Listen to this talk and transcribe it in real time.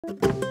The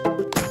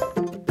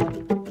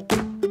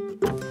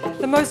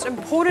most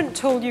important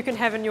tool you can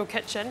have in your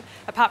kitchen,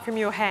 apart from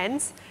your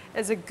hands,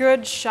 is a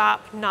good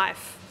sharp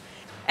knife.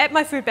 At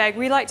My Food Bag,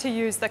 we like to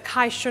use the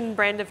Kaishun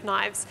brand of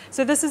knives.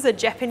 So this is a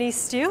Japanese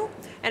steel,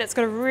 and it's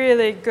got a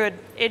really good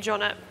edge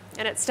on it,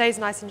 and it stays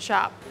nice and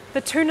sharp.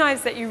 The two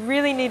knives that you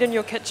really need in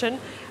your kitchen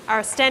are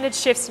a standard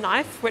chef's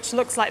knife, which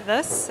looks like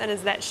this and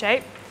is that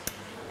shape,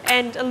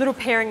 and a little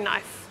paring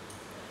knife.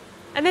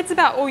 And that's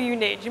about all you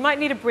need. You might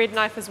need a bread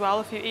knife as well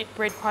if you eat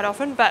bread quite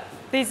often, but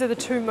these are the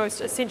two most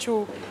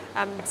essential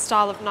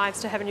style of knives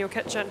to have in your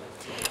kitchen.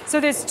 So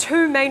there's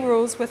two main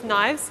rules with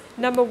knives.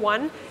 Number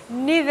one,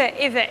 never,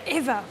 ever,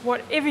 ever,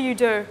 whatever you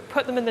do,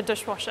 put them in the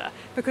dishwasher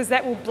because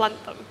that will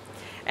blunt them.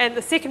 And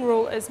the second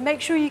rule is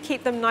make sure you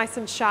keep them nice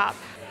and sharp.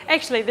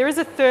 Actually, there is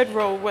a third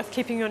rule with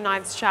keeping your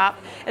knives sharp.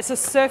 It's a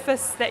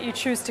surface that you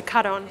choose to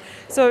cut on.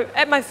 So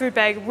at My Food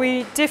Bag,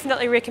 we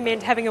definitely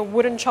recommend having a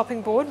wooden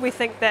chopping board. We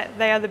think that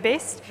they are the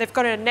best. They've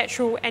got a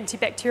natural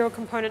antibacterial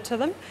component to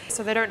them,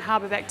 so they don't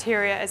harbour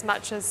bacteria as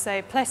much as,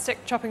 say,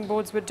 plastic chopping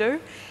boards would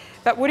do.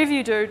 But whatever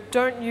you do,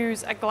 don't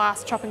use a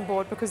glass chopping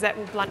board because that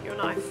will blunt your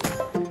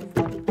knife.